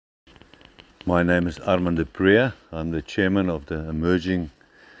My name is Armand de Preer. I'm the chairman of the emerging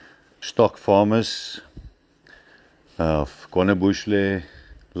stock farmers of KwaNobuhle,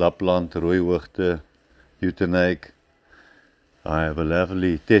 Lapland, Rooihoogte, Uitenhage. I have a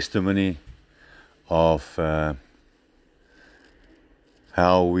lovely testimony of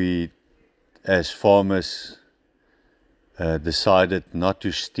how we as farmers decided not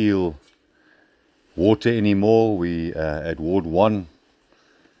to steal water anymore. We at Ward 1,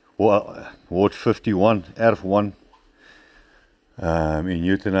 Ward 51, Erf 1, in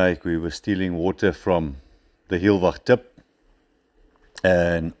Uitenhage, we were stealing water from the Heelwag tip,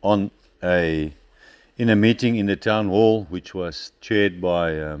 and in a meeting in the town hall, which was chaired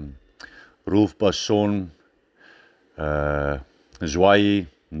by Rolf Basson, Zwayi,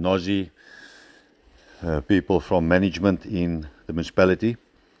 Nozi, people from management in the municipality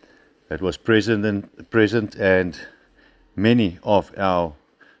that was present, and many of our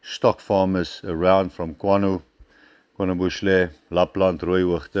stock farmers around from KwaNobuhle, Lapland,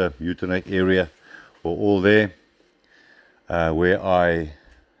 Rooihoogte, Uitenhage area were all there, where I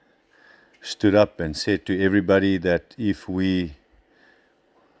stood up and said to everybody that if we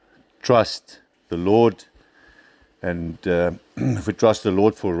trust the Lord and if we trust the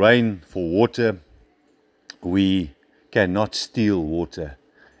Lord for rain, for water, we cannot steal water,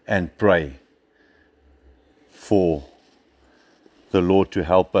 and pray for the Lord to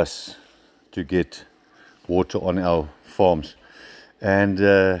help us to get water on our farms. And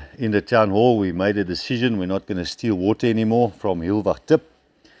in the town hall, we made a decision: we're not going to steal water anymore from Heelwag tip,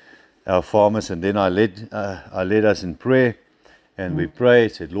 our farmers. And then I led us in prayer, and we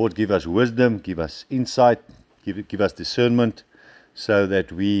prayed, said, Lord, give us wisdom, give us insight, give us discernment, so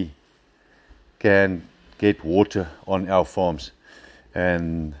that we can get water on our farms.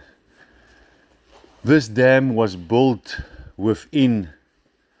 And this dam was built within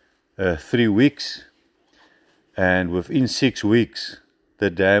 3 weeks, and within 6 weeks the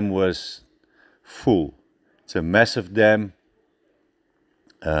dam was full. It's a massive dam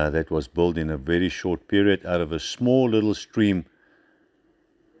that was built in a very short period out of a small little stream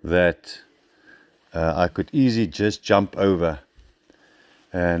that I could easily just jump over.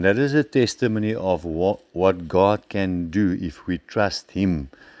 And that is a testimony of what God can do if we trust Him.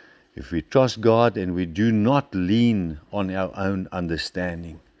 If we trust God and we do not lean on our own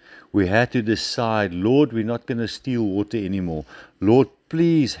understanding. We had to decide, Lord, we're not going to steal water anymore. Lord,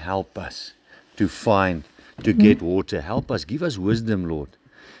 please help us to get water. Help us, give us wisdom, Lord.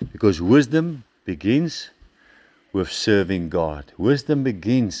 Because wisdom begins with serving God. Wisdom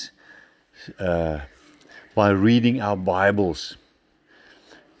begins by reading our Bibles.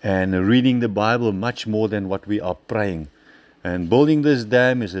 And reading the Bible much more than what we are praying. And building this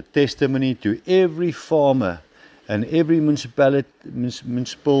dam is a testimony to every farmer and every municipal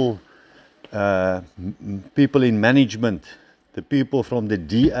people in management, the people from the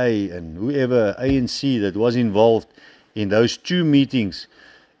DA and whoever, ANC, that was involved in those 2 meetings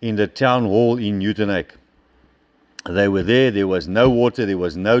in the town hall in Uitenhage. They were there was no water, there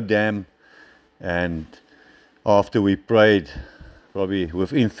was no dam, and after we prayed, probably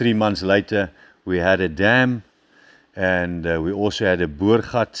within 3 months later, we had a dam. And we also had a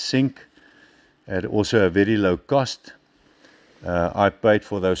boorgat sink at also a very low cost. I paid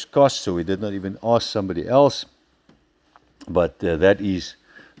for those costs, so we did not even ask somebody else. But that is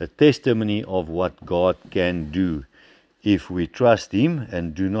a testimony of what God can do if we trust Him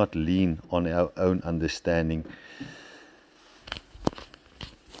and do not lean on our own understanding.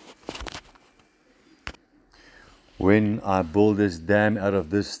 When I built this dam out of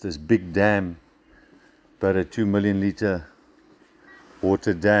this big dam, about a 2 million litre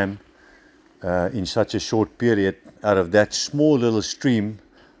water dam, in such a short period, out of that small little stream,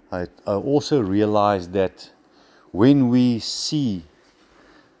 I also realized that when we see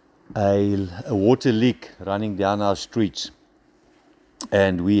a water leak running down our streets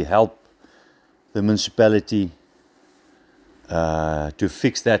and we help the municipality to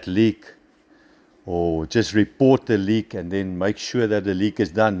fix that leak, or just report the leak and then make sure that the leak is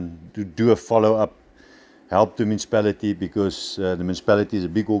done, to do a follow-up, help the municipality, because the municipality is a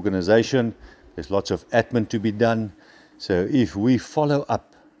big organization. There's lots of admin to be done. So if we follow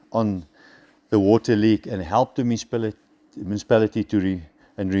up on the water leak and help the municipality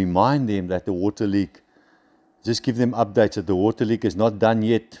and remind them that the water leak, just give them updates that the water leak is not done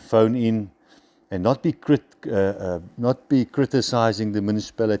yet, phone in, and not be criticizing the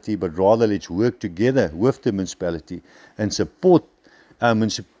municipality, but rather let's work together with the municipality and support our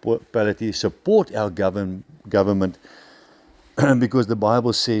municipality, support our government, because the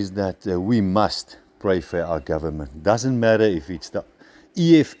Bible says that we must pray for our government. Doesn't matter if it's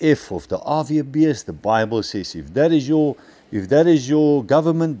EFF, of the RVBS. The Bible says if that is your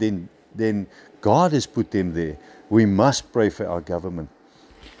government, then God has put them there. We must pray for our government.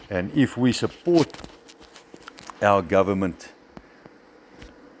 And if we support our government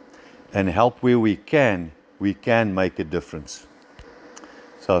and help where we can make a difference.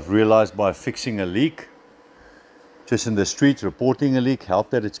 So I've realized by fixing a leak, just in the street, reporting a leak, help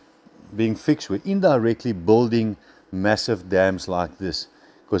that it's being fixed, we're indirectly building massive dams like this.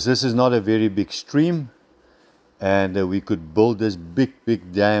 Because this is not a very big stream, and we could build this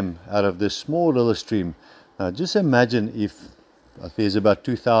big dam out of this small little stream. Now just imagine if there's about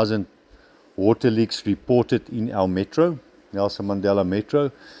 2,000 water leaks reported in our metro, Nelson Mandela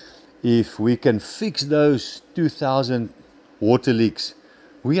Metro. If we can fix those 2,000 water leaks,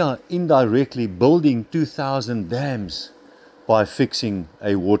 we are indirectly building 2,000 dams by fixing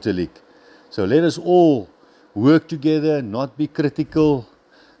a water leak. So let us all work together, not be critical.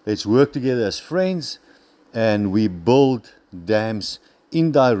 Let's work together as friends, and we build dams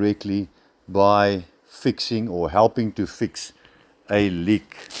indirectly by fixing or helping to fix a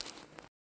leak.